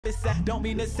the set. Don't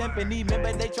mean the symphony.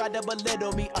 Remember they tried to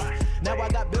belittle me. Now I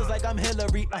got bills like I'm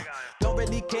Hillary. Don't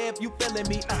really care if you feeling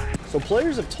me. So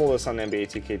players have told us on NBA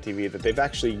 2K TV that they've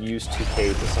actually used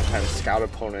 2K to sometimes scout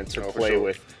opponents or play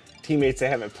with teammates they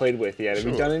haven't played with yet. Have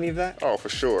you done any of that? Oh, for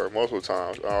sure, multiple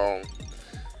times.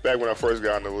 Back when I first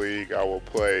got in the league, I would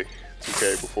play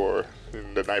 2K before,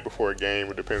 the night before a game,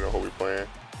 or depending on who we're playing,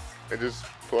 and just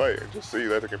play and just see,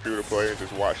 let the computer play and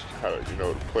just watch how, you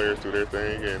know, the players do their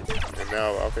thing. And now,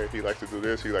 okay, he likes to do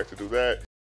this, he likes to do that.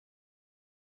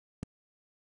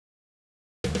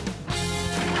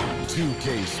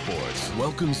 2K Sports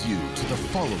welcomes you to the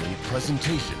following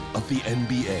presentation of the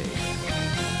NBA.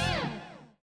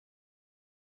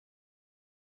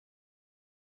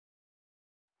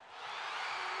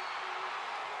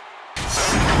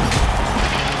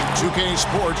 2K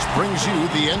Sports brings you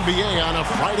the NBA on a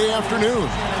Friday afternoon.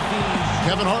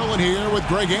 Kevin Harlan here with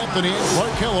Greg Anthony and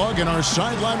Clark Kellogg, and our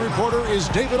sideline reporter is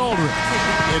David Aldridge.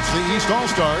 It's the East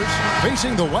All-Stars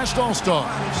facing the West All-Stars.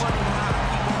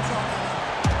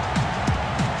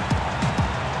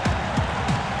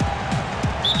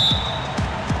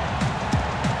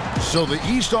 So the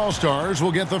East All-Stars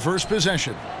will get the first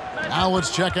possession. Now let's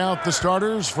check out the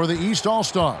starters for the East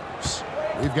All-Stars.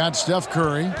 We've got Steph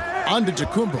Curry,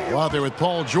 Antetokounmpo out there with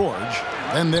Paul George.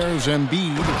 Then there's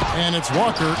Embiid, and it's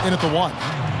Walker in at the 1.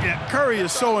 Yeah, Curry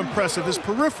is so impressive. His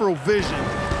peripheral vision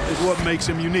is what makes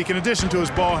him unique, in addition to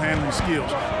his ball handling skills.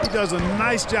 He does a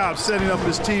nice job setting up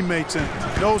his teammates and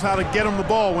knows how to get them the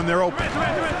ball when they're open.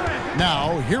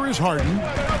 Now, here is Harden.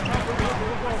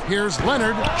 Here's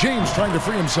Leonard. James trying to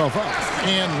free himself up.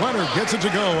 And Leonard gets it to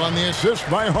go on the assist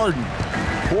by Harden.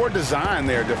 Poor design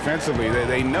there defensively.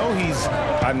 They know he's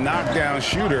a knockdown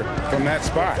shooter from that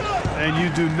spot. And you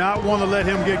do not want to let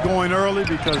him get going early,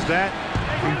 because that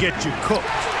can get you cooked.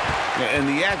 And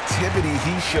the activity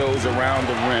he shows around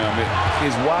the rim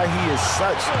is why he is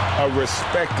such a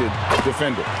respected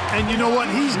defender. And you know what?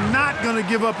 He's not going to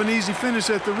give up an easy finish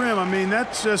at the rim. I mean,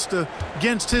 that's just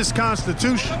against his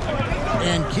constitution.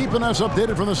 And keeping us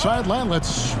updated from the sideline, let's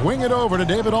swing it over to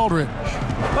David Aldridge.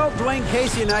 Well, Dwayne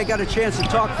Casey and I got a chance to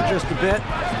talk for just a bit.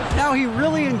 Now he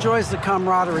really enjoys the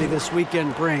camaraderie this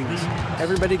weekend brings.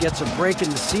 Everybody gets a break in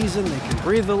the season. They can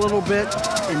breathe a little bit,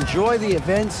 enjoy the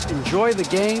events, enjoy the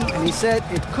game. And he said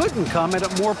it couldn't come at a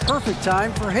more perfect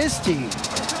time for his team.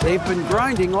 They've been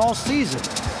grinding all season.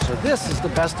 So this is the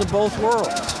best of both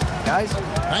worlds. Guys?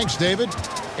 Thanks, David.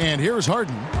 And here's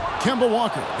Harden. Kemba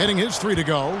Walker getting his 3 to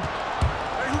go.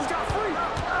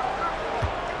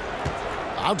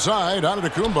 Outside,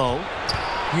 Antetokounmpo.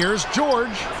 Here's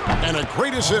George. And a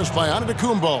great assist by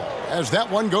Antetokounmpo as that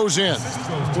one goes in.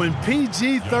 When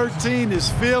PG-13 is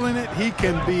feeling it, he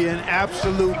can be an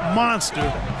absolute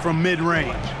monster from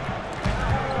mid-range.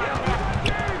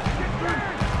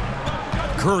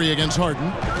 Curry against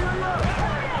Harden.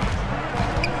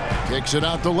 Kicks it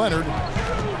out to Leonard.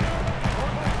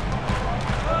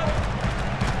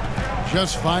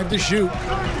 Just 5 to shoot.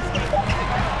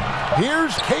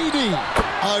 Here's KD.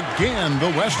 Again, the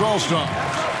West All-Stars.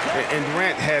 And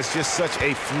Durant has just such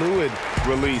a fluid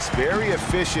release. Very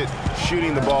efficient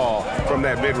shooting the ball from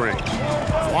that mid-range.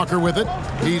 Walker with it.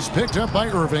 He's picked up by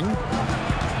Irving.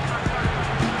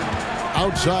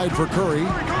 Outside for Curry.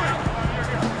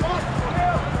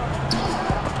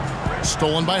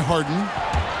 Stolen by Harden.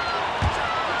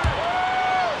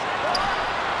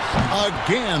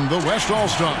 Again, the West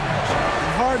All-Stars.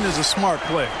 Harden is a smart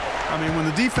player. I mean, when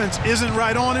the defense isn't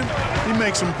right on him, he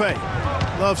makes them pay.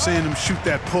 Love seeing him shoot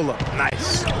that pull-up.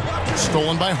 Nice.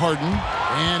 Stolen by Harden.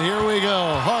 And here we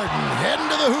go. Harden heading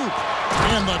to the hoop.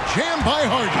 And the jam by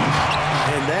Harden.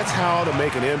 And that's how to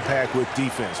make an impact with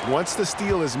defense. Once the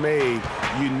steal is made,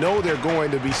 you know they're going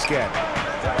to be scattered.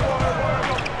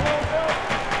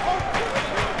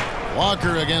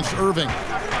 Walker against Irving.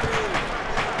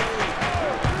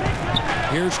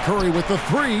 Here's Curry with the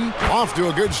 3. Off to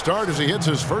a good start as he hits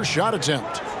his first shot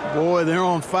attempt. Boy, they're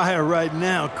on fire right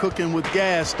now, cooking with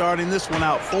gas, starting this one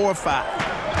out 4-5.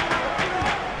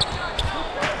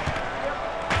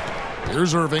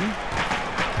 Here's Irving.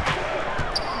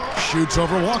 Shoots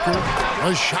over Walker.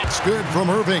 A shot's good from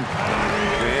Irving.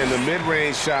 And the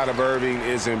mid-range shot of Irving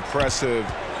is impressive.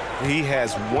 He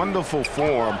has wonderful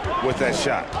form with that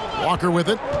shot. Walker with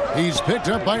it. He's picked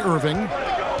up by Irving.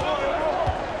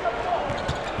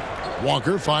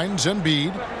 Walker finds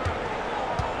Embiid.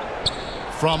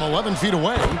 From 11 feet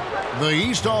away, the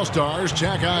East All-Stars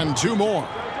tack on 2 more.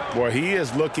 Boy, he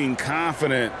is looking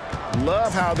confident.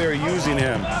 Love how they're using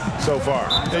him so far.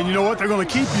 And you know what? They're going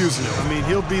to keep using him. I mean,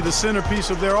 he'll be the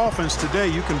centerpiece of their offense today.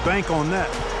 You can bank on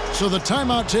that. So the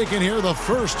timeout taken here, the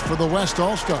first for the West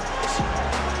All-Stars.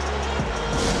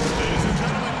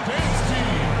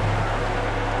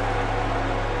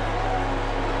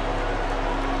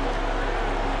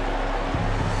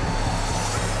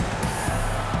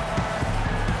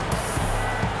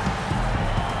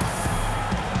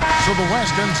 So the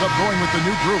West ends up going with the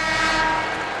new group.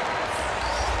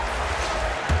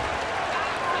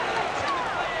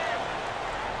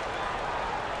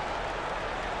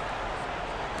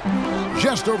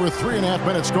 Just over 3.5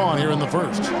 minutes gone here in the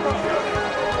first.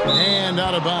 And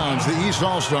out of bounds, the East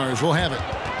All-Stars will have it.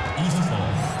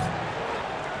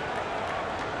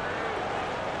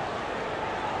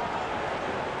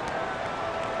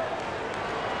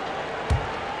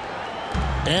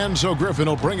 And so Griffin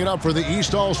will bring it up for the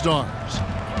East All-Stars.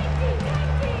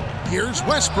 Here's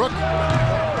Westbrook.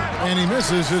 And he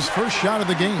misses his first shot of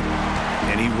the game.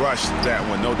 And he rushed that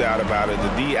one, no doubt about it. The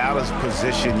D out of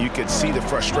position, you could see the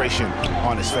frustration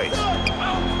on his face.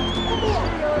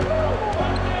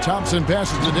 Thompson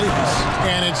passes to Davis.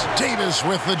 And it's Davis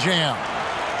with the jam.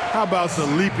 How about the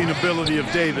leaping ability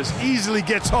of Davis? Easily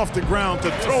gets off the ground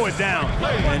to throw it down.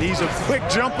 And he's a quick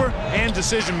jumper and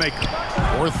decision maker.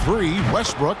 For three,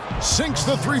 Westbrook sinks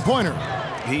the three-pointer.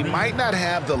 He might not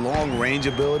have the long range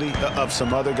ability of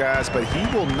some other guys, but he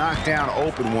will knock down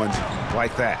open ones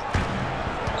like that.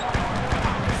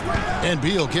 And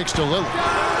Beal kicks to Lillard.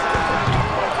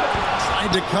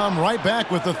 Tried to come right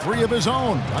back with the three of his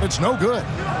own, but it's no good.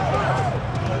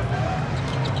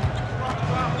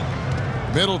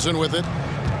 Middleton with it.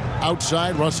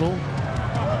 Outside, Russell.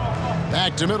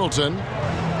 Back to Middleton.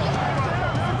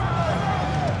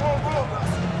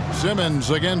 Simmons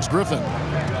against Griffin.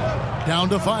 Down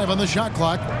to 5 on the shot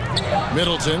clock.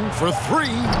 Middleton for 3.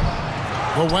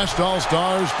 The West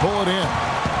All-Stars pull it in.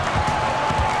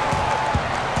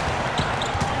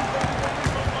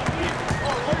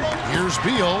 Here's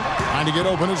Beal. Trying to get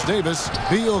open as Davis.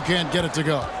 Beal can't get it to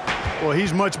go. Well,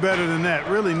 he's much better than that.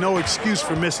 Really no excuse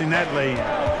for missing that lay-in.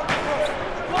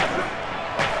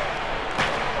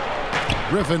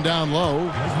 Griffin down low.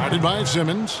 Guarded by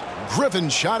Simmons.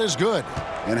 Griffin's shot is good.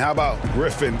 And how about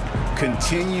Griffin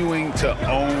continuing to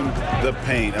own the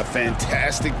paint? A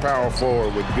fantastic power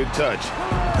forward with good touch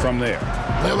from there.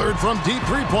 Lillard from deep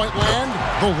three-point land.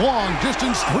 The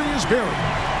long-distance three is buried.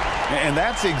 And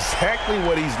that's exactly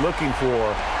what he's looking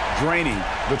for, draining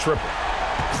the triple.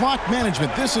 Clock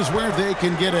management, this is where they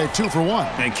can get a 2-for-1.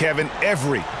 And Kevin,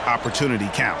 every opportunity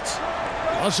counts.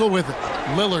 Russell with it.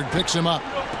 Lillard picks him up.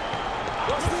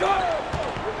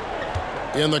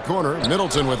 In the corner,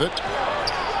 Middleton with it.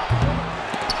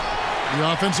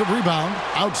 The offensive rebound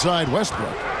outside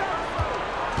Westbrook.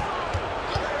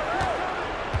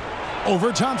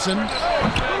 Over Thompson.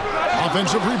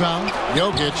 Offensive rebound.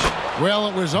 Jokic. Well,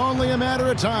 it was only a matter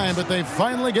of time, but they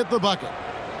finally get the bucket.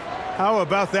 How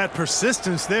about that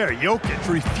persistence there? Jokic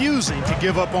refusing to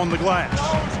give up on the glass.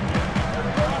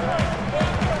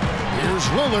 Here's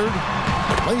Lillard.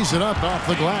 Lays it up off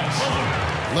the glass.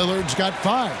 Lillard's got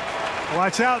 5.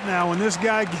 Watch out now. When this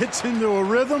guy gets into a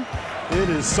rhythm, it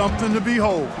is something to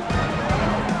behold.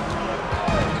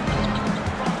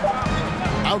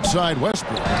 Outside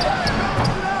Westbrook.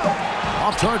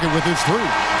 Off target with his 3.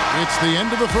 It's the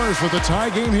end of the first with a tie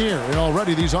game here. And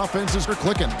already these offenses are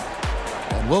clicking.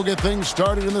 And we'll get things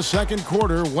started in the second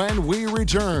quarter when we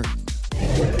return.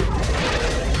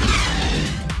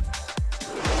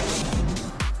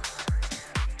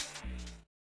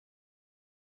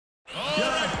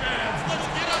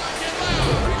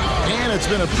 And it's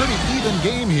been a pretty even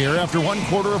game here after 1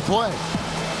 quarter of play.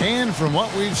 And from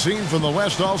what we've seen from the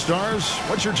West All-Stars,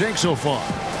 what's your take so far?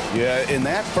 Yeah, in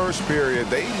that first period,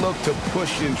 they look to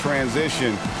push in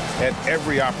transition at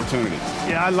every opportunity.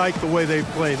 Yeah, I like the way they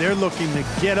play. They're looking to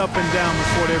get up and down the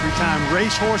court every time.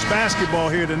 Racehorse basketball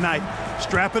here tonight.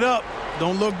 Strap it up.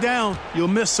 Don't look down. You'll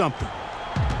miss something.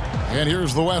 And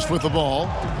here's the West with the ball.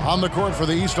 On the court for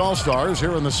the East All-Stars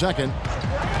here in the second.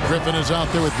 Griffin is out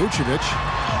there with Vucevic.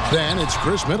 Then it's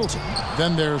Chris Middleton.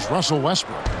 Then there's Russell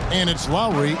Westbrook. And it's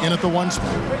Lowry in at the 1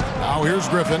 spot. Now here's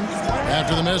Griffin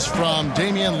after the miss from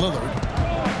Damian Lillard.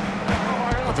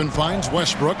 Griffin finds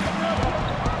Westbrook.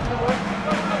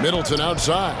 Middleton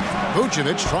outside.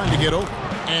 Vucevic trying to get over.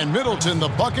 And Middleton the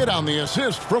bucket on the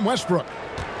assist from Westbrook.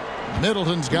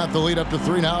 Middleton's got the lead up to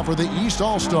 3 now for the East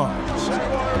All-Stars.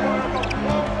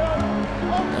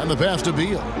 And the pass to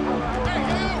Beal.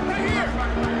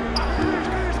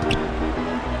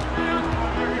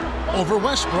 Over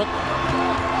Westbrook.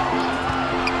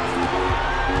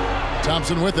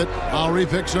 Thompson with it. Lowry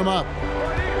picks him up.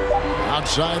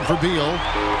 Outside for Beal.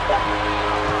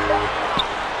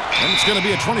 And it's going to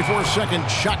be a 24-second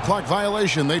shot clock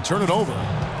violation. They turn it over.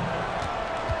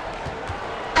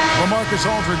 LaMarcus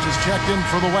Aldridge is checked in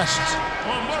for the West.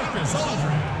 LaMarcus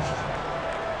Aldridge.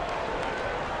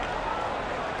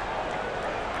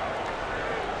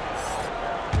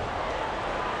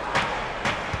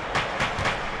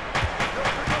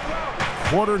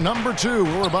 quarter number 2.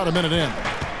 We're about a minute in.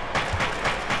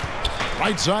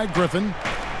 Right side, Griffin.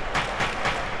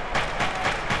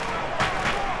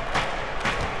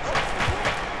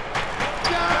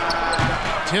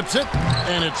 Tips it,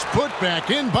 and it's put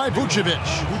back in by Vucevic.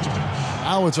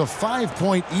 Now it's a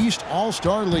 5-point East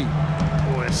All-Star lead.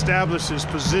 Boy, establishes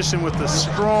position with a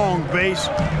strong base.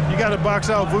 You got to box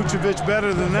out Vucevic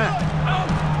better than that.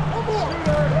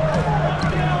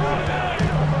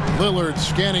 Lillard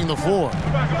scanning the floor.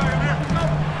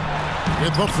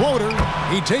 With the floater,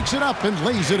 he takes it up and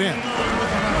lays it in.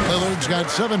 Lillard's got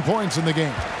 7 points in the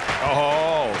game.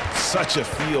 Oh, such a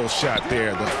field shot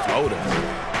there, the floater.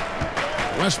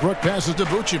 Westbrook passes to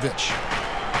Vucevic.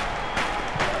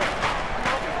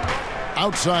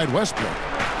 Outside Westbrook.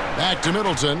 Back to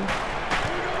Middleton.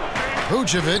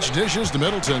 Vucevic dishes to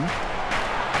Middleton.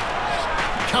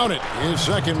 Count it. His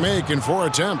second make in 4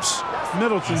 attempts.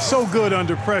 Middleton's so good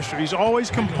under pressure. He's always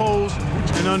composed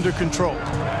and under control.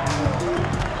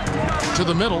 To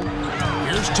the middle.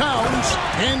 Here's Towns.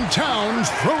 And Towns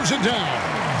throws it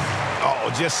down.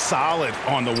 Oh, just solid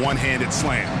on the one-handed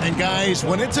slam. And guys,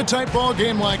 when it's a tight ball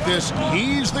game like this,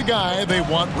 he's the guy they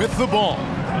want with the ball.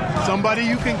 Somebody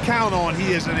you can count on.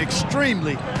 He is an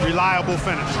extremely reliable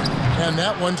finisher. And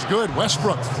that one's good.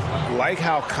 Westbrook. Like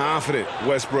how confident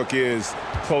Westbrook is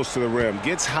close to the rim.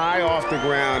 Gets high off the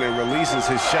ground and releases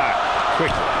his shot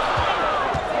quickly.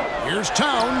 Here's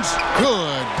Towns.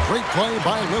 Good. Great play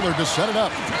by Lillard to set it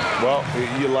up. Well,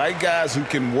 you like guys who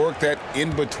can work that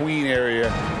in-between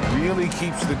area. Really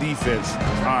keeps the defense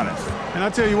honest. And I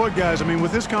tell you what, guys, I mean,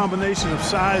 with this combination of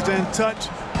size and touch,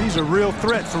 he's a real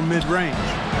threat from mid-range.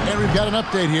 And we've got an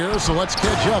update here, so let's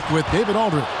catch up with David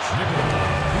Aldridge.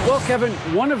 Well, Kevin,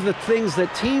 one of the things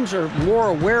that teams are more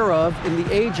aware of in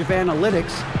the age of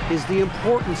analytics is the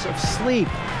importance of sleep.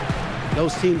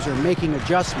 Those teams are making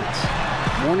adjustments.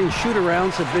 Morning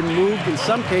shoot-arounds have been moved in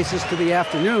some cases to the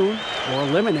afternoon or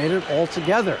eliminated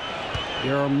altogether.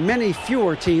 There are many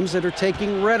fewer teams that are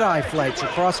taking red-eye flights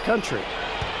across country.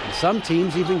 And some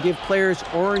teams even give players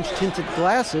orange-tinted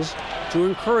glasses to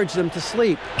encourage them to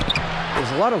sleep.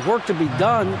 There's a lot of work to be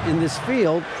done in this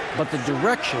field, but the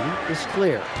direction is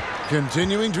clear.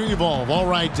 Continuing to evolve. All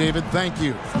right, David, thank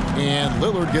you. And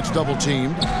Lillard gets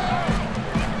double-teamed.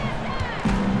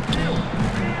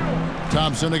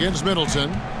 Thompson against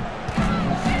Middleton.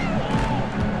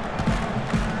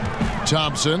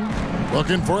 Thompson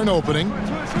looking for an opening.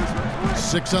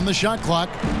 6 on the shot clock.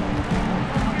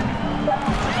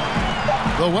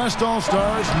 The West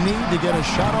All-Stars need to get a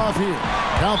shot off here.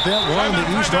 Count that one.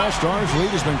 The East All-Stars lead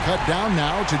has been cut down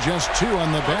now to just 2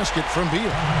 on the basket from Beal.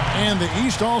 And the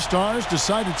East All-Stars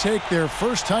decide to take their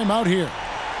first time out here.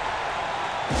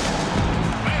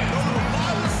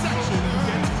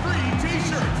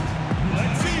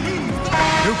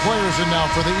 New players in now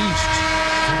for the East.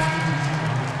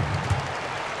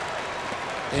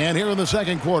 And here in the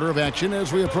second quarter of action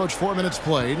as we approach 4 minutes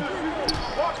played.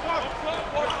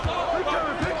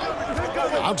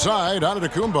 Outside,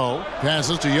 Antetokounmpo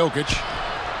passes to Jokic.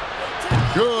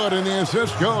 Good, and the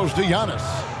assist goes to Giannis.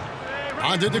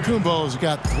 Antetokounmpo's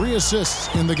got 3 assists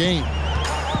in the game.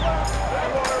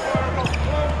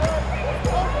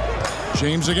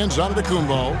 James against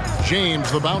Antetokounmpo.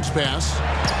 James, the bounce pass.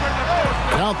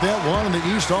 Count that one, and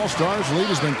the East All-Stars lead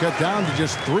has been cut down to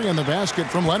just 3 in the basket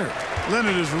from Leonard.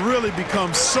 Leonard has really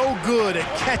become so good at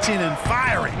catching and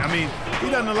firing. I mean, he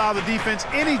doesn't allow the defense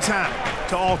any time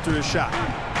to alter his shot.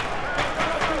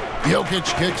 Jokic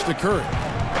kicks to Curry.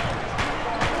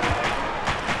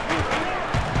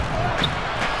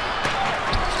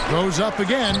 Goes up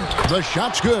again. The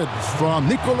shot's good from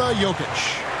Nikola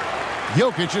Jokic.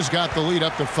 Jokic has got the lead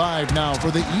up to 5 now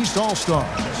for the East All-Stars.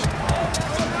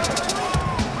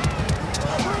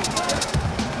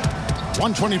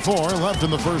 1:24 left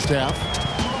in the first half.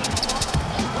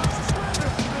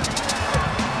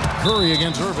 Curry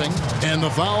against Irving, and the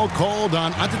foul called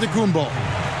on Antetokounmpo.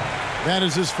 That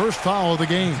is his first foul of the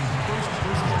game.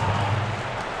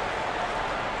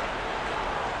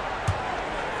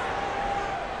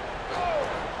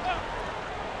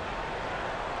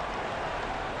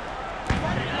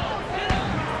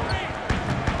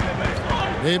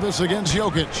 Davis against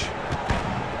Jokic.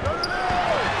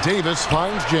 Davis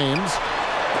finds James.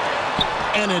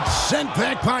 And it's sent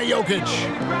back by Jokic.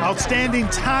 Outstanding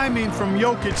timing from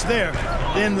Jokic there.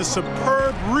 Then the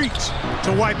superb reach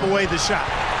to wipe away the shot.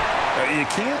 You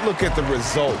can't look at the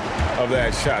result of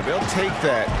that shot. They'll take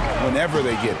that whenever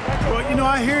they get it. Well, you know,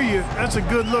 I hear you. That's a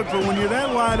good look. But when you're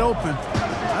that wide open,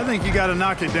 I think you got to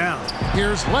knock it down.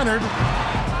 Here's Leonard.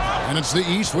 And it's the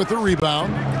East with the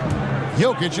rebound.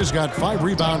 Jokic has got 5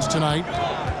 rebounds tonight.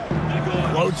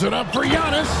 Loads it up for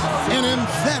Giannis. An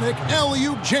emphatic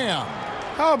alley-oop jam.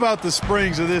 How about the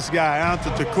springs of this guy,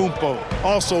 Antetokounmpo,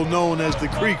 also known as the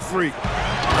Greek Freak?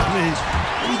 I mean,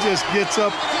 he just gets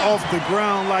up off the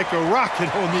ground like a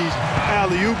rocket on these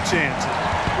alley-oop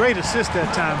chances. Great assist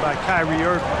that time by Kyrie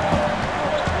Irving.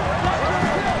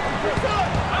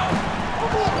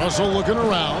 Russell looking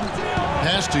around.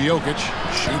 Pass to Jokic.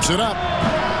 Shoots it up.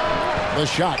 The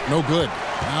shot, no good.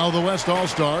 Now the West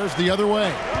All-Stars the other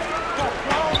way.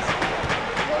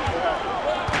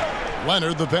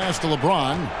 Leonard the pass to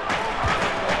LeBron.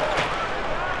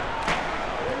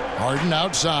 Harden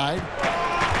outside.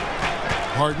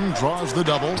 Harden draws the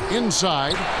double.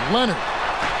 Inside. Leonard.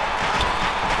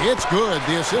 It's good.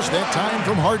 The assist that time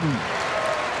from Harden.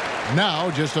 Now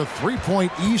just a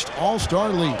 3-point East All-Star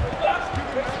lead.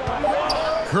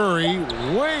 Curry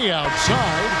way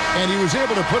outside, and he was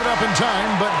able to put it up in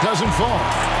time, but doesn't fall.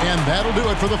 And that'll do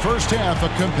it for the first half. A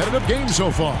competitive game so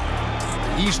far.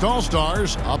 East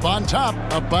All-Stars up on top,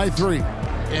 up by 3.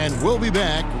 And we'll be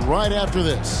back right after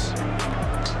this.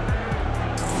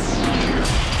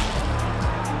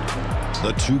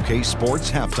 The 2K Sports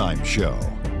Halftime Show.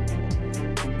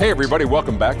 Hey everybody,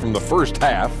 welcome back from the first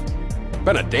half.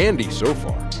 Been a dandy so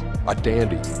far. A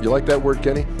dandy. You like that word,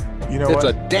 Kenny? You know it's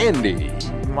what? a dandy.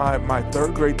 My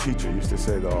third grade teacher used to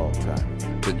say that all the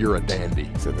time. That you're a dandy.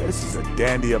 So this is a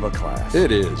dandy of a class. It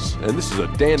is. And this is a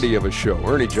dandy of a show.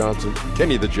 Ernie Johnson,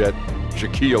 Kenny the Jet,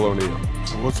 Shaquille O'Neal.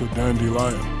 So what's a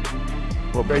dandelion?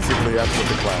 Well, basically, that's what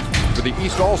the class. For the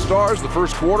East All-Stars, the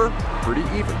first quarter, pretty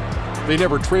even. They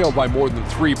never trailed by more than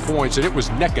 3 points, and it was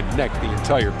neck and neck the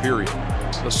entire period.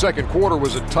 The second quarter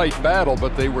was a tight battle,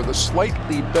 but they were the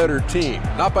slightly better team.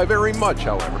 Not by very much,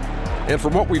 however. And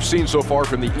from what we've seen so far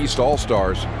from the East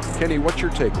All-Stars, Kenny, what's your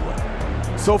takeaway?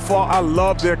 So far, I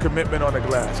love their commitment on the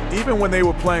glass. Even when they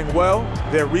were playing well,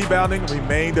 their rebounding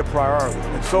remained a priority.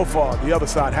 And so far, the other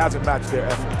side hasn't matched their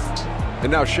efforts.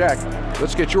 And now, Shaq,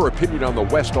 let's get your opinion on the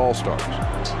West All-Stars.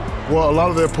 Well, a lot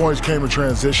of their points came in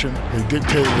transition. They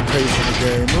dictated the pace of the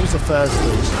game. It was a fast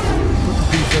pace. Put the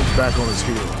defense back on its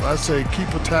heels. I say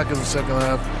keep attacking the second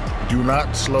half. Do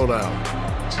not slow down.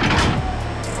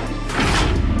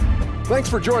 Thanks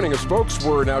for joining us, folks.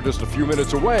 We're now just a few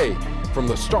minutes away from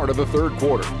the start of the third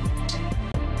quarter.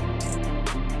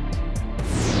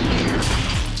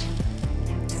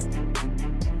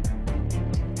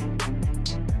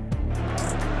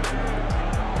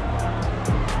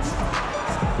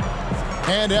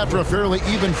 And after a fairly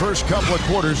even first couple of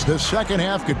quarters, the second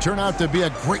half could turn out to be a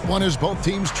great one as both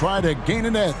teams try to gain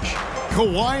an edge.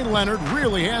 Kawhi Leonard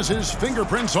really has his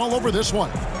fingerprints all over this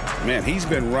one. Man, he's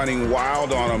been running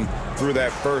wild on them through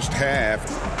that first half.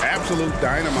 Absolute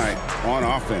dynamite on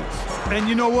offense. And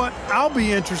you know what? I'll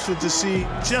be interested to see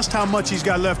just how much he's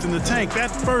got left in the tank. That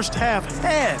first half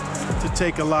had to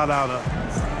take a lot out of.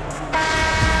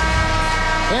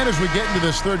 And as we get into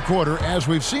this third quarter, as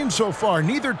we've seen so far,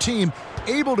 neither team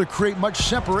able to create much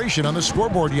separation on the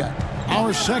scoreboard yet.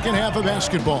 Our second half of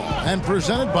basketball, and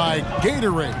presented by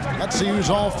Gatorade. Let's see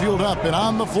who's all fueled up and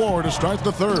on the floor to start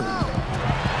the third.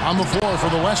 On the floor for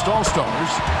the West All-Stars,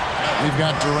 we've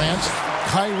got Durant.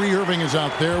 Kyrie Irving is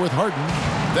out there with Harden.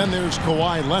 Then there's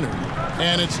Kawhi Leonard.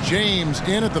 And it's James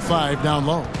in at the 5 down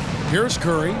low. Here's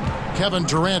Curry. Kevin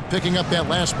Durant picking up that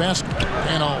last basket.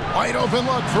 And a wide open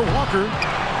look for Walker.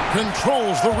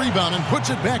 Controls the rebound and puts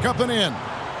it back up and in.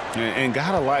 And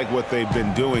gotta like what they've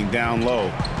been doing down low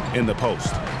in the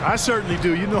post. I certainly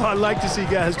do. You know, I like to see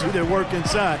guys do their work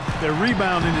inside. Their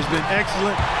rebounding has been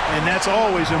excellent, and that's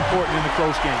always important in a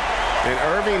close game. And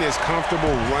Irving is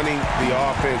comfortable running the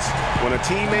offense. When a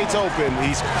teammate's open,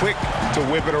 he's quick to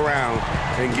whip it around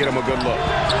and get him a good look.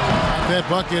 That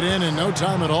bucket in no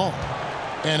time at all.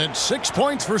 And it's 6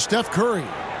 points for Steph Curry.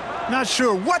 Not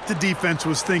sure what the defense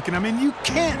was thinking. I mean, you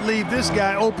can't leave this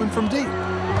guy open from deep.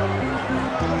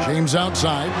 James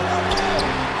outside.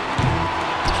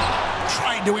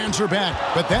 Tried to answer back,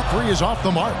 but that 3 is off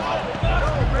the mark.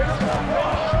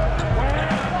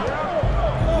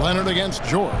 Leonard against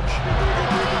George.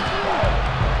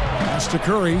 Pass to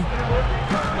Curry.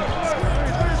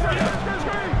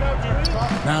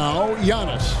 Now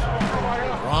Giannis.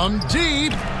 From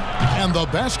deep. And the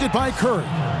basket by Curry.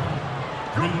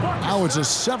 Now it's a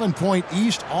 7-point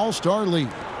East All-Star lead.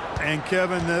 And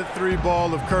Kevin, that 3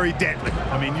 ball of Curry, deadly.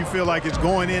 I mean, you feel like it's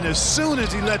going in as soon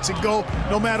as he lets it go,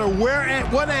 no matter where,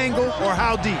 at what angle, or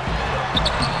how deep.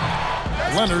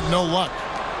 Leonard, no luck.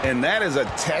 And that is a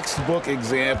textbook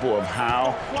example of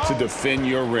how to defend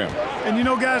your rim. And you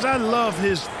know, guys, I love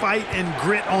his fight and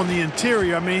grit on the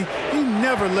interior. I mean, he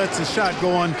never lets a shot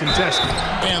go uncontested.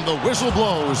 And the whistle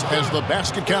blows as the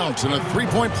basket counts, and a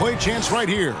three-point play chance right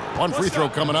here. One free throw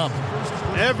coming up.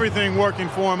 Everything working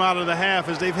for him out of the half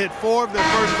as they've hit 4 of their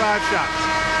first 5 shots.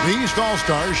 The East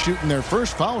All-Stars shooting their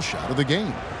first foul shot of the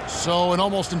game. So an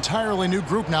almost entirely new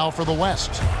group now for the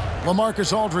West.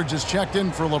 LaMarcus Aldridge is checked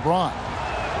in for LeBron.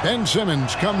 Ben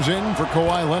Simmons comes in for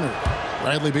Kawhi Leonard.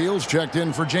 Bradley Beal's checked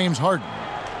in for James Harden.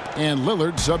 And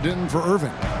Lillard subbed in for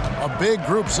Irving. A big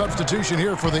group substitution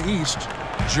here for the East.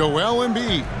 Joel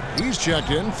Embiid, he's checked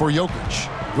in for Jokic.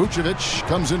 Vucevic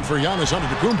comes in for Giannis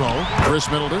Antetokounmpo. Chris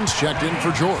Middleton's checked in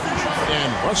for George.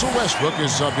 And Russell Westbrook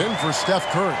is subbed in for Steph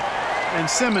Curry. And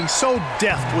Simmons so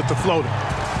deft with the floater,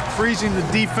 freezing the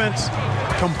defense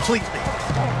completely.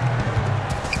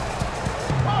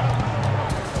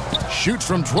 Shoots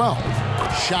from 12.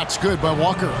 Shots good by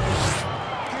Walker.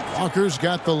 Walker's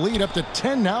got the lead up to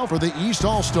 10 now for the East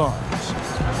All-Stars.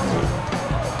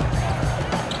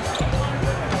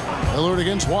 Lillard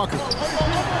against Walker.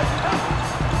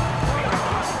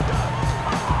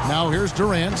 Now here's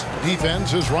Durant.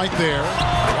 Defense is right there.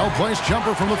 Well-placed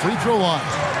jumper from the free throw line.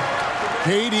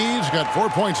 KD's got 4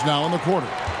 points now in the quarter.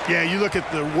 Yeah, you look at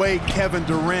the way Kevin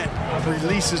Durant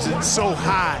releases it so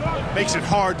high, makes it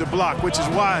hard to block, which is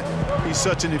why he's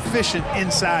such an efficient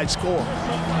inside scorer.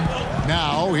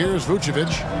 Now here's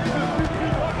Vucevic.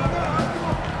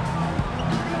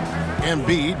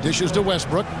 Embiid dishes to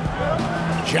Westbrook.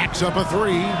 Jacks up a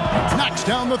 3. Knocks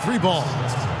down the 3 ball.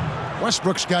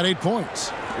 Westbrook's got 8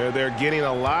 points. They're getting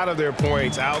a lot of their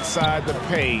points outside the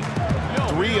paint.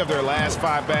 3 of their last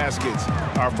 5 baskets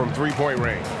are from three-point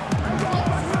range.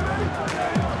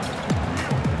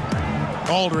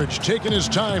 Aldridge taking his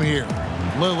time here.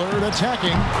 Lillard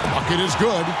attacking. Bucket is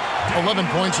good. 11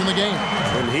 points in the game.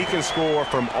 And he can score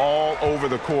from all over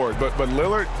the court. But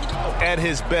Lillard at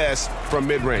his best from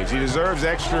mid-range. He deserves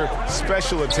extra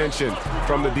special attention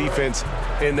from the defense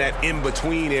in that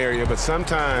in-between area. But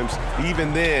sometimes,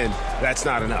 even then, that's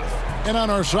not enough. And on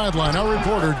our sideline, our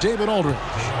reporter, David Aldridge.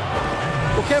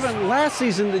 Well, Kevin, last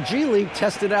season, the G League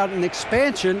tested out an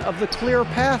expansion of the clear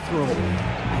path rule.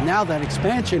 And now that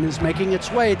expansion is making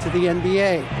its way to the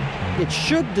NBA. It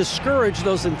should discourage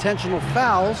those intentional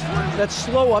fouls that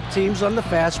slow up teams on the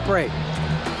fast break.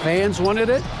 Fans wanted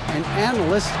it, and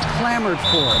analysts clamored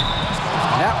for it.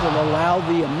 That will allow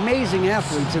the amazing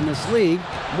athletes in this league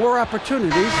more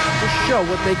opportunities to show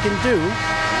what they can do in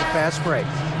the fast break.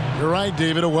 You're right,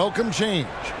 David. A welcome change.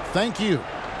 Thank you.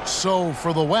 So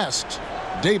for the West,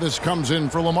 Davis comes in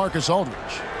for LaMarcus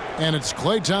Aldridge. And it's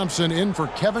Klay Thompson in for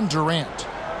Kevin Durant.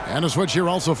 And a switch here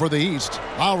also for the East.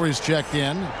 Lowry's checked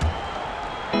in.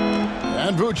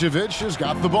 And Vucevic has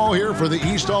got the ball here for the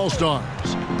East All-Stars.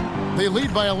 They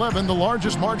lead by 11, the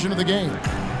largest margin of the game.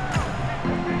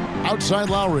 Outside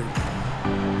Lowry.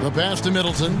 The pass to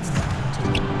Middleton.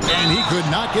 And he could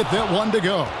not get that one to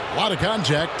go. A lot of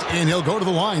contact, and he'll go to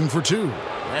the line for 2.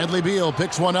 Bradley Beal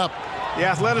picks one up. The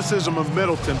athleticism of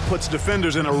Middleton puts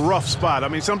defenders in a rough spot. I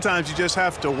mean, sometimes you just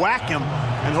have to whack him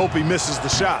and hope he misses the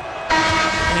shot.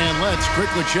 And let's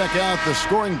quickly check out the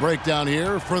scoring breakdown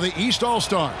here for the East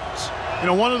All-Stars. You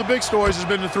know, one of the big stories has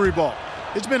been the 3-ball.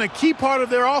 It's been a key part of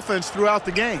their offense throughout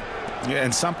the game. Yeah,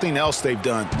 and something else they've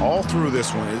done all through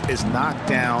this one is knock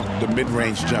down the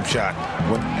mid-range jump shot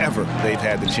whenever they've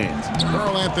had the chance.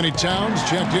 Karl Anthony Towns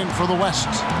checked in for the West.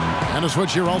 And a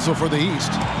switch here also for the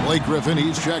East. Blake Griffin,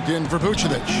 he's checked in for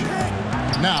Vucevic.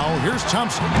 Now, here's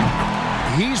Thompson.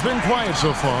 He's been quiet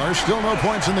so far. Still no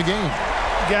points in the game.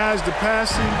 Guys, the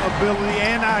passing ability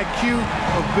and IQ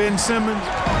of Ben Simmons,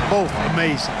 both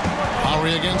amazing.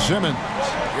 Lowry against Simmons.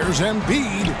 Here's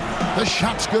Embiid. The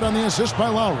shot's good on the assist by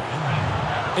Lowry.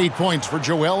 8 points for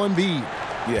Joel Embiid.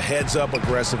 Yeah, heads-up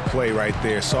aggressive play right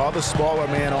there. Saw the smaller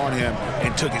man on him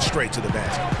and took it straight to the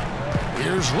basket.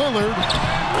 Here's Lillard.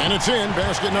 And it's in.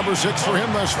 Basket number 6 for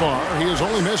him thus far. He has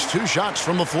only missed 2 shots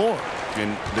from the floor.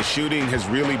 And the shooting has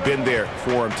really been there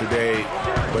for him today,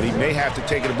 but he may have to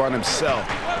take it upon himself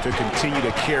to continue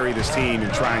to carry this team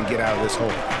and try and get out of this hole.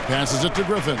 Passes it to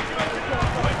Griffin.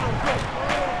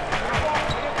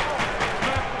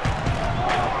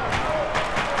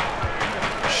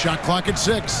 Shot clock at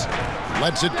 6.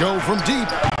 Lets it go from deep.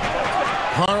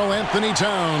 Karl Anthony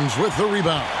Towns with the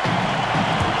rebound.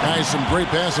 Guys, some great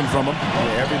passing from him.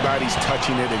 Yeah, everybody's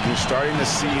touching it, and you're starting to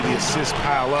see the assists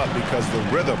pile up because the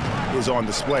rhythm is on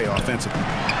display offensively.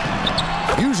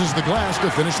 Uses the glass to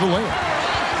finish the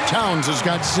layup. Towns has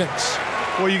got 6.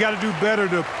 Well, you got to do better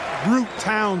to root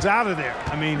Towns out of there.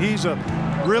 I mean, he's a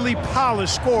really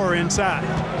polished scorer inside.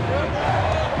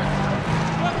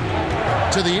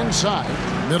 To the inside,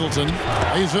 Middleton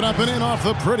lays it up and in off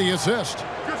the pretty assist.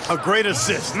 A great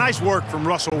assist. Nice work from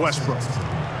Russell Westbrook.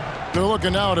 They're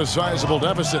looking now at a sizable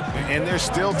deficit. And there's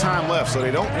still time left, so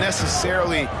they don't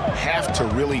necessarily have to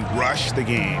really rush the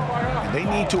game. And they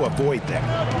need to avoid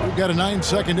that. We've got a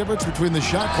 9-second difference between the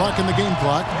shot clock and the game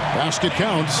clock. Basket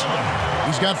counts.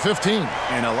 He's got 15.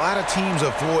 And a lot of teams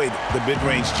avoid the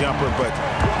mid-range jumper, but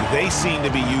they seem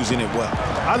to be using it well.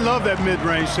 I love that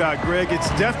mid-range shot, Greg. It's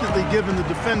definitely giving the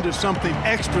defender something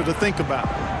extra to think about.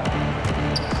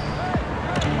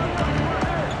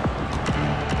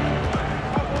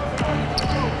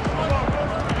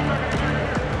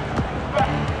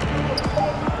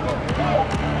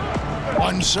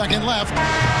 One second left.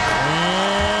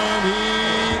 And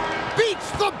he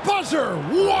beats the buzzer.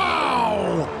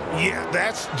 Wow! Yeah,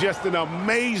 that's just an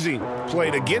amazing play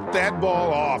to get that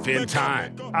ball off in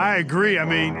time. I agree. I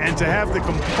mean, and to have the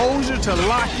composure to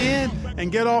lock in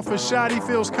and get off a shot he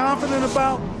feels confident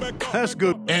about, that's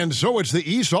good. And so it's the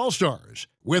East All-Stars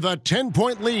with a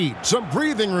 10-point lead, some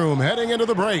breathing room heading into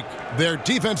the break. Their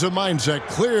defensive mindset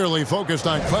clearly focused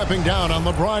on clamping down on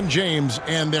LeBron James,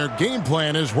 and their game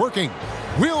plan is working.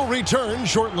 We'll return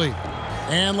shortly.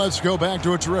 And let's go back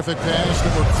to a terrific pass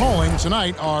that we're calling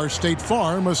tonight our State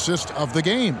Farm assist of the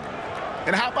game.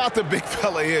 And how about the big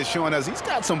fella here showing us he's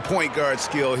got some point guard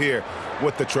skill here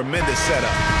with the tremendous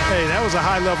setup. Hey, that was a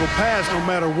high-level pass no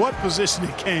matter what position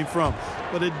it came from.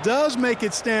 But it does make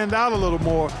it stand out a little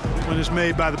more when it's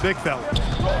made by the big fella.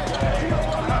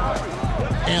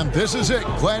 And this is it.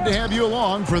 Glad to have you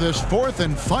along for this fourth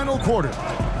and final quarter.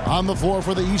 On the floor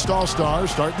for the East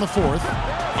All-Stars, starting the fourth.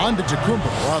 On to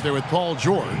Tacumbo out there with Paul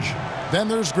George. Then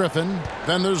there's Griffin.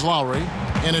 Then there's Lowry.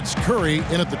 And it's Curry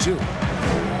in at the 2.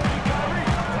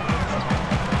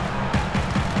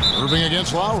 Irving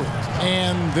against Lowry.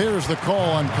 And there's the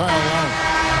call on Kyle Lowry.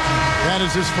 That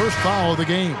is his first foul of the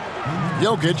game.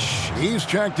 Jokic, he's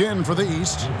checked in for the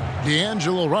East.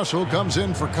 D'Angelo Russell comes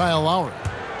in for Kyle Lowry.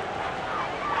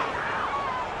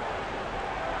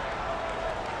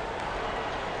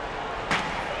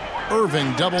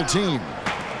 Irving double team.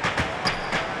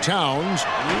 Towns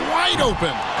wide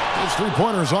open. His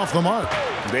three-pointers off the mark.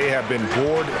 They have been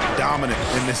board dominant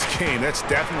in this game. That's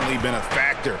definitely been a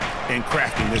factor in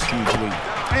crafting this huge lead.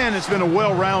 And it's been a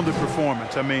well-rounded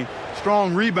performance. I mean,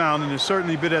 strong rebounding has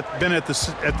certainly been at the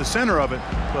center of it,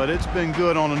 but it's been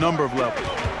good on a number of levels.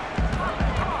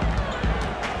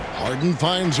 Harden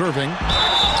finds Irving.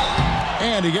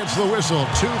 And he gets the whistle.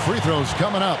 2 free throws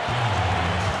coming up.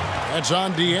 That's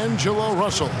on D'Angelo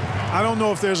Russell. I don't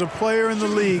know if there's a player in the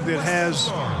league that has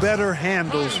better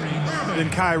handles than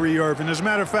Kyrie Irving. As a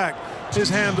matter of fact, his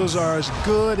handles are as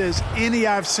good as any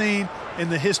I've seen in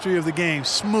the history of the game.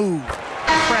 Smooth,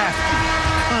 crafty,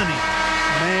 cunning.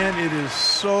 Man, it is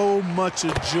so much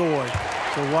a joy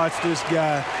to watch this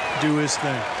guy do his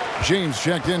thing. James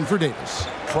checked in for Davis.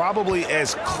 Probably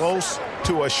as close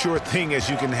to a sure thing as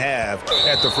you can have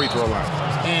at the free throw line.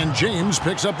 And James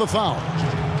picks up the foul.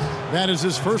 That is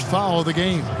his first foul of the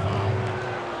game.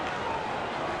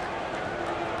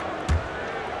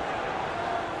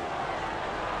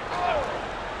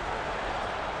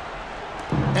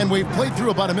 And we've played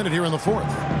through about a minute here in the fourth.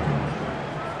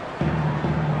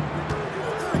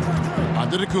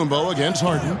 Antetokounmpo against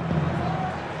Harden.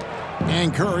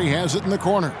 And Curry has it in the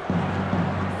corner.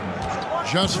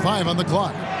 Just 5 on the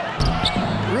clock.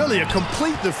 Really a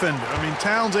complete defender. I mean,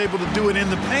 Towns able to do it in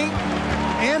the paint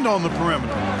and on the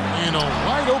perimeter. And a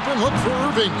wide open look for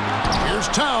Irving. Here's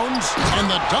Towns, and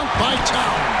the dunk by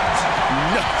Towns.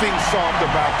 Nothing soft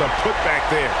about the putback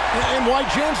there. And why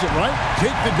chance it, right?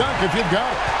 Take the dunk if you've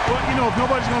got it. Well, you know, if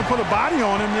nobody's going to put a body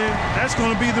on him, then that's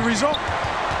going to be the result.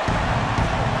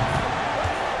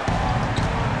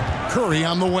 Curry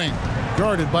on the wing,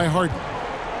 guarded by Harden.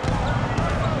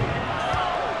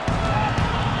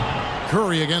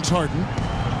 Curry against Harden.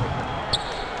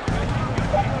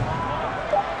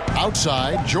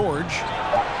 Outside, George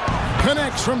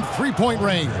connects from three-point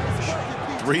range.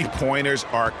 Three-pointers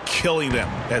are killing them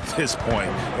at this point,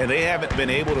 and they haven't been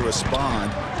able to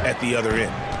respond at the other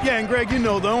end. Yeah, and Greg, you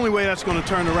know, the only way that's going to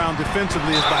turn around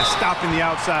defensively is by stopping the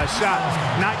outside shot,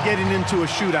 not getting into a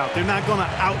shootout. They're not going to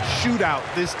out-shoot out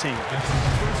this team.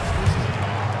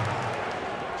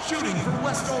 Shooting for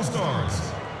West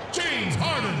All-Stars, James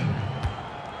Harden.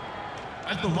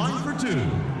 At the line for 2.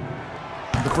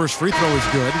 The first free throw is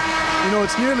good. You know,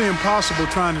 it's nearly impossible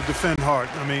trying to defend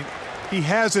Harden. I mean, he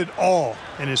has it all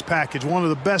in his package. One of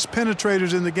the best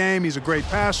penetrators in the game. He's a great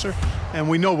passer, and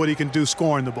we know what he can do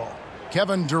scoring the ball.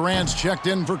 Kevin Durant's checked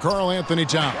in for Karl Anthony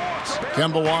Towns.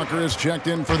 Kemba Walker is checked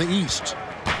in for the East.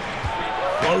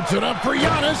 Floats it up for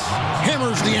Giannis.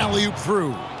 Hammers the alley-oop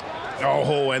through.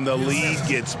 Oh, and the lead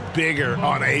gets bigger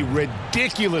on a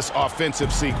ridiculous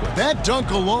offensive sequence. That dunk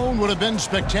alone would have been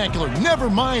spectacular. Never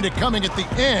mind it coming at the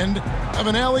end of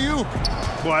an alley-oop.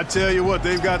 Well, I tell you what,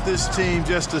 they've got this team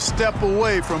just a step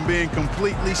away from being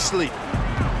completely asleep.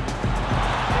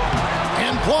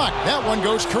 And blocked. That one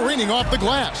goes careening off the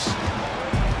glass.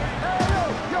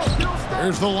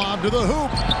 There's the lob to the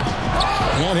hoop.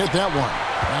 Can't hit that one.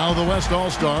 Now the West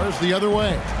All-Stars the other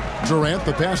way. Durant,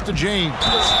 the pass to James.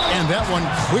 And that one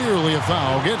clearly a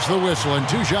foul. Gets the whistle, and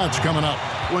 2 shots coming up.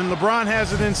 When LeBron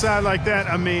has it inside like that,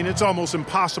 I mean, it's almost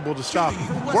impossible to stop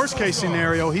him. Worst case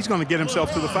scenario, he's going to get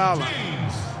himself to the foul line.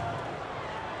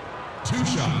 2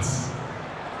 shots.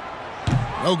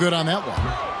 No good on that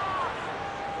one.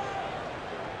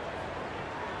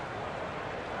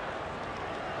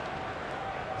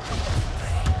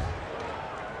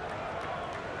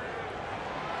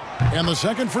 And the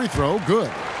second free throw, good.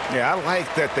 Yeah, I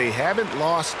like that they haven't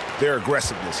lost their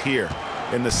aggressiveness here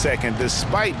in the second,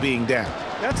 despite being down.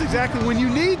 That's exactly when you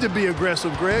need to be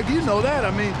aggressive, Greg. You know that.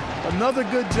 I mean, another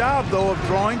good job, though, of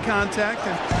drawing contact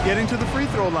and getting to the free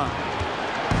throw line.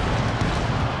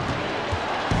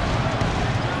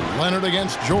 Leonard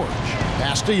against George.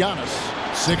 Pass to Giannis.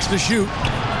 6 to shoot.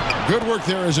 Good work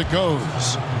there as it goes.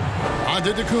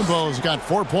 Antetokounmpo's got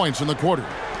 4 points in the quarter.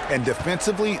 And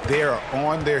defensively, they are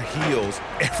on their heels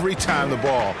every time the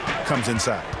ball comes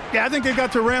inside. Yeah, I think they've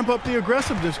got to ramp up the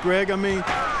aggressiveness, Greg. I mean,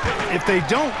 if they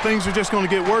don't, things are just going to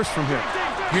get worse from here.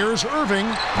 Here's Irving.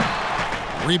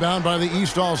 Rebound by the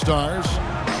East All-Stars.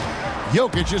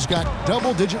 Jokic has got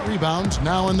double-digit rebounds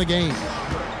now in the game.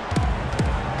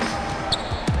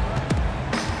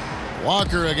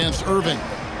 Walker against Irving.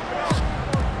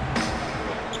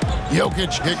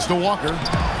 Jokic kicks to Walker.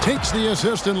 Takes the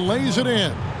assist and lays it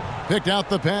in. Picked out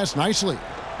the pass nicely.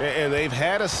 And they've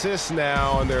had assists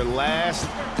now on their last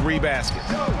 3 baskets.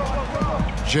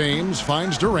 James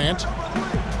finds Durant.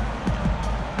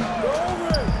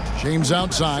 James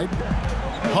outside.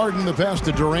 Harden the pass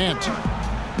to Durant.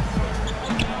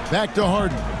 Back to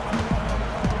Harden.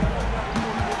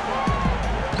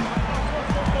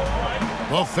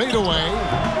 The fadeaway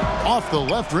off the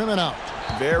left rim and out.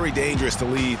 Very dangerous to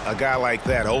leave a guy like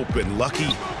that open.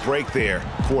 Lucky break there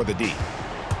for the D.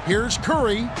 Here's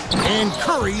Curry, and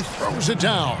Curry throws it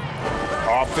down.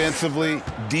 Offensively,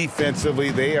 defensively,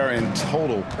 they are in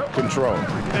total control.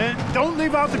 And don't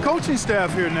leave out the coaching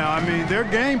staff here now. I mean, their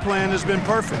game plan has been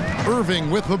perfect.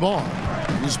 Irving with the ball.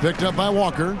 He's picked up by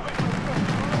Walker.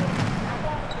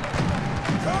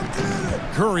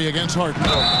 Curry against Harden.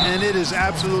 And it is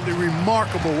absolutely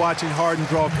remarkable watching Harden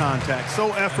draw contact.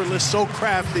 So effortless, so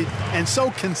crafty, and so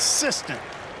consistent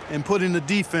in putting the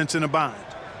defense in a bind.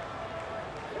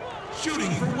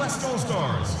 Shooting for West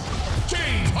All-Stars,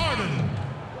 James Harden.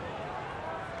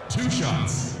 2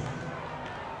 shots.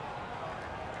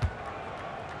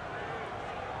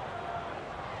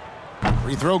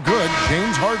 Free throw good.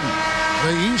 James Harden.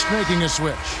 The East making a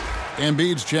switch.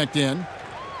 Embiid's checked in.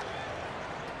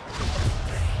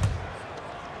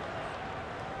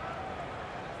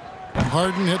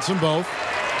 Harden hits them both.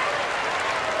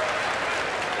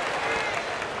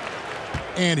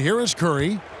 And here is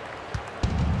Curry.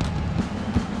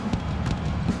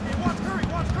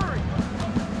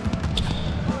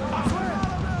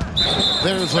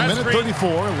 There's a minute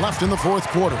 34 left in the 4th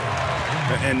quarter.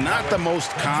 And not the most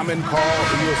common call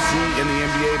you'll see in the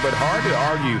NBA, but hard to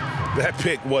argue that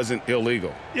pick wasn't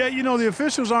illegal. Yeah, you know, the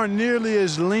officials aren't nearly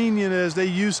as lenient as they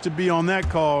used to be on that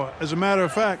call. As a matter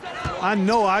of fact, I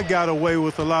know I got away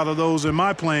with a lot of those in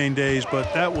my playing days,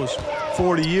 but that was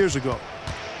 40 years ago.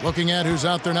 Looking at who's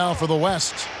out there now for the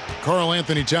West. Karl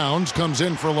Anthony Towns comes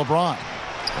in for LeBron.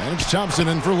 And it's Thompson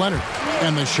in for Leonard.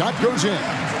 And the shot goes in.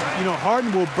 You know,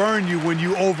 Harden will burn you when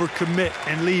you overcommit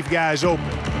and leave guys open.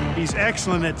 He's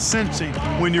excellent at sensing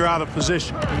when you're out of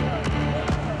position.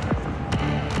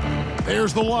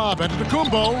 There's the lob.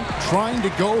 Antetokounmpo trying to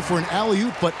go for an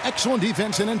alley-oop, but excellent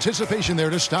defense and anticipation there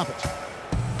to stop it.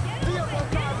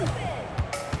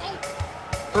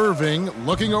 Irving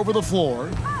looking over the floor.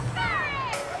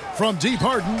 From deep,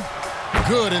 Harden.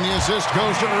 Good, and the assist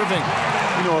goes to Irving.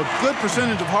 You know, a good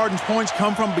percentage of Harden's points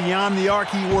come from beyond the arc.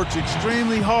 He works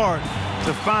extremely hard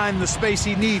to find the space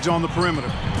he needs on the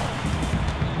perimeter.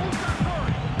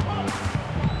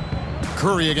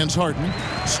 Curry against Harden.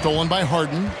 Stolen by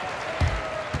Harden.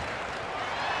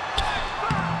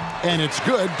 And it's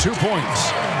good, 2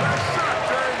 points.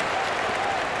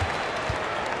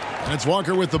 And it's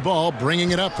Walker with the ball,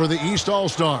 bringing it up for the East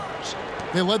All-Stars.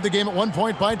 They led the game at 1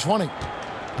 point by 20.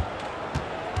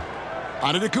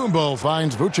 Antetokounmpo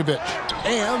finds Vucevic.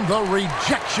 And the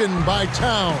rejection by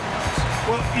Towns.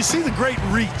 Well, you see the great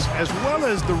reach as well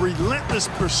as the relentless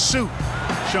pursuit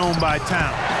shown by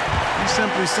Towns. He's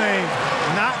simply saying,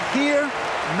 not here,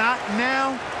 not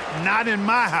now, not in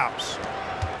my house.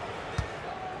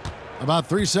 About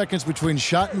 3 seconds between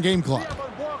shot and game clock.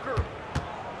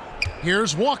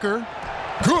 Here's Walker.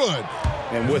 Good.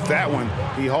 And with that one,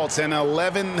 he halts an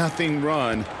 11-0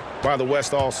 run by the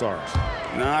West All-Stars.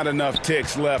 Not enough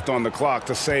ticks left on the clock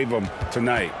to save them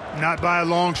tonight. Not by a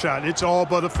long shot. It's all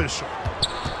but official.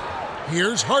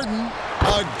 Here's Harden.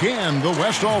 Again, the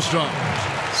West All-Stars.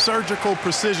 Surgical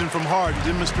precision from Harden,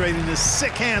 demonstrating his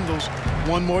sick handles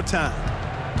one more time.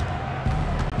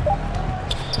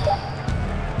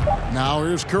 Now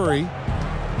here's Curry.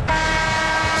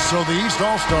 So the East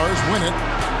All-Stars win it.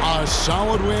 A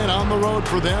solid win on the road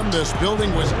for them. This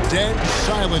building was dead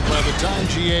silent by the time,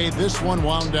 GA, this one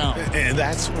wound down. And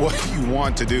that's what you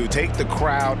want to do. Take the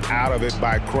crowd out of it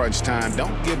by crunch time.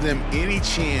 Don't give them any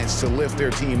chance to lift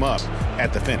their team up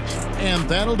at the finish. And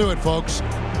that'll do it, folks.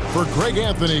 For Greg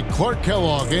Anthony, Clark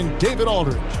Kellogg, and David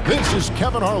Aldridge, this is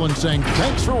Kevin Harlan saying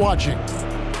thanks for watching.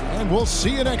 And we'll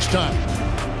see you next time.